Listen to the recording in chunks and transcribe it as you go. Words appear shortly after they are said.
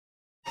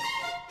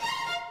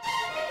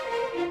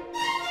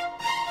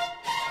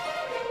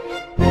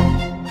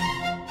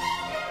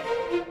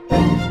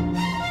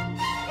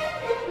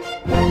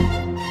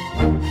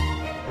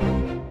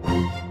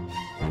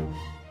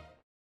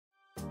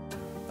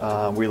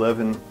we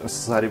live in a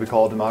society we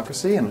call a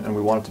democracy, and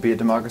we want it to be a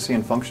democracy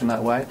and function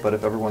that way, but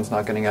if everyone's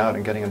not getting out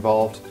and getting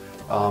involved,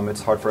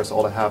 it's hard for us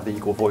all to have the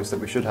equal voice that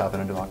we should have in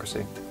a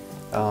democracy.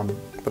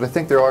 But I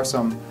think there are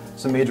some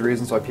major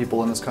reasons why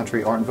people in this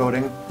country aren't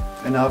voting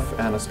enough,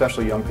 and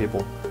especially young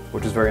people,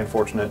 which is very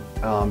unfortunate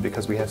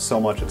because we have so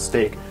much at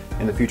stake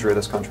in the future of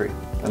this country.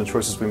 And the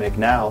choices we make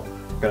now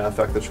are going to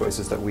affect the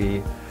choices that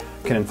we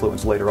can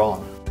influence later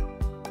on.